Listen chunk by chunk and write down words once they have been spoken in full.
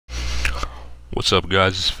What's up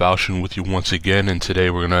guys, it's Falchion with you once again, and today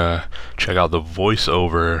we're gonna check out the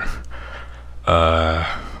voiceover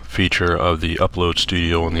feature of the Upload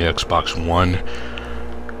Studio on the Xbox One.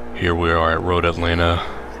 Here we are at Road Atlanta,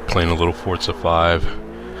 playing a little Forza 5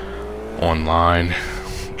 online.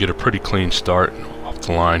 Get a pretty clean start off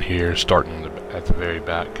the line here, starting at the very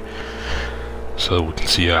back, so we can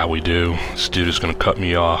see how we do. This dude is gonna cut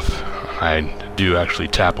me off. I do actually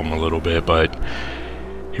tap him a little bit, but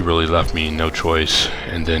he really left me no choice.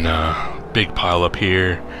 And then big pile up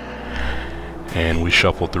here, and we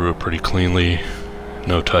shuffled through it pretty cleanly.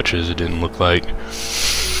 No touches, it didn't look like,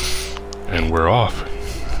 and we're off.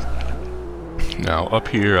 Now up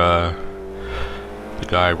here, the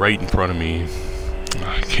guy right in front of me,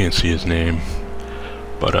 I can't see his name,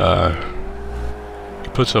 but he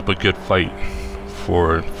puts up a good fight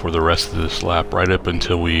for the rest of this lap, right up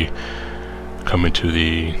until we come into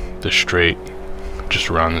the straight just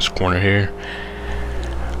around this corner here.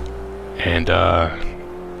 And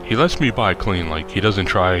he lets me by clean. Like, he doesn't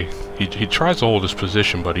try, he tries to hold his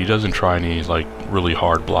position, but he doesn't try any like really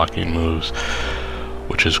hard blocking moves,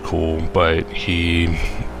 which is cool. But I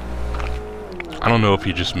don't know if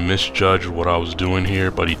he just misjudged what I was doing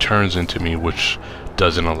here, but he turns into me, which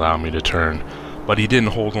doesn't allow me to turn. But he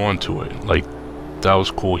didn't hold on to it. Like, that was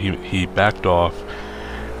cool. He backed off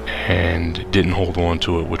and didn't hold on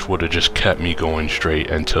to it, which would have just kept me going straight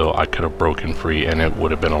until I could have broken free, and it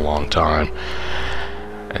would have been a long time.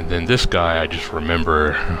 And then this guy, I just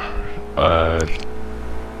remember,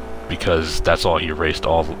 because that's all he raced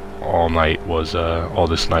all night, was all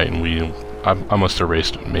this night, and I must have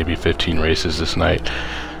raced maybe 15 races this night,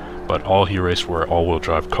 but all he raced were all-wheel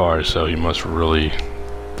drive cars, so he must really,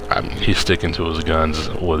 I mean, he's sticking to his guns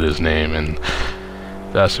with his name, and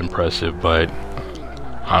that's impressive. But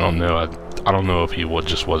I don't know. I don't know if he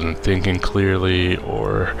just wasn't thinking clearly,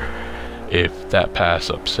 or if that pass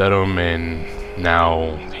upset him and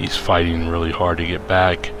now he's fighting really hard to get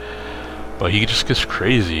back. But he just gets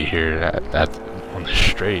crazy here on the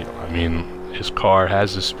straight. I mean, his car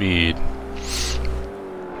has the speed.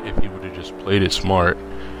 If he would have just played it smart,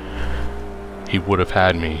 he would have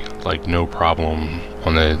had me like no problem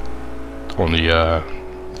on the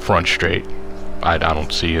front straight. I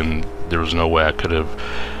don't see him. There was no way I could have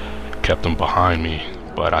kept him behind me.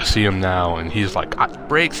 But I see him now, and he's like,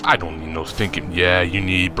 brakes? I don't need no stinking. Yeah, you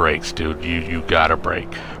need brakes, dude. You gotta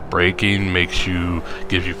brake. Braking gives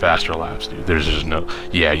you faster laps, dude. There's just no,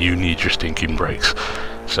 yeah, you need your stinking brakes.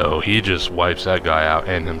 So he just wipes that guy out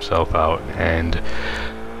and himself out, and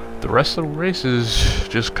the rest of the race is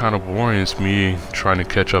just kind of boring. It's me trying to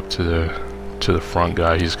catch up to the front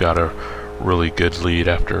guy. He's got a really good lead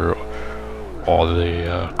after all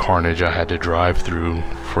the carnage I had to drive through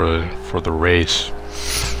for the race.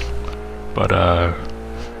 But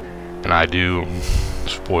and I do,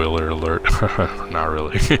 spoiler alert, not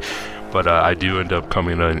really, but I do end up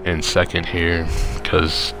coming in second here,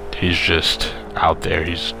 because he's just out there.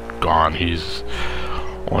 He's gone. He's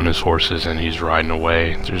on his horses and he's riding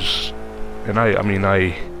away.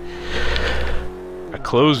 I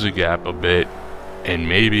closed the gap a bit, and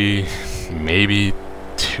maybe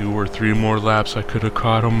 2 or 3 more laps I could have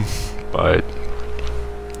caught him, but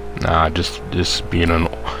nah, just being a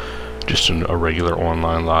regular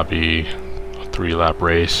online lobby, a 3-lap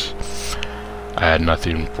race, I had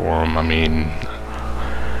nothing for him. I mean,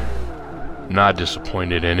 not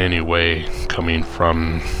disappointed in any way coming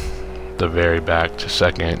from the very back to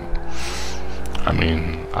second. I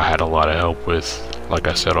mean, I had a lot of help with, like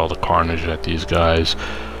I said, all the carnage that these guys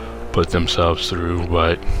put themselves through,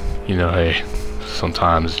 but you know, hey,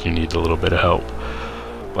 sometimes you need a little bit of help.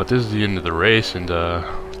 But this is the end of the race, and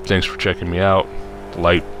thanks for checking me out.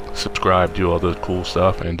 Like, subscribe, do all the cool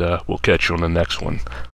stuff, and we'll catch you on the next one.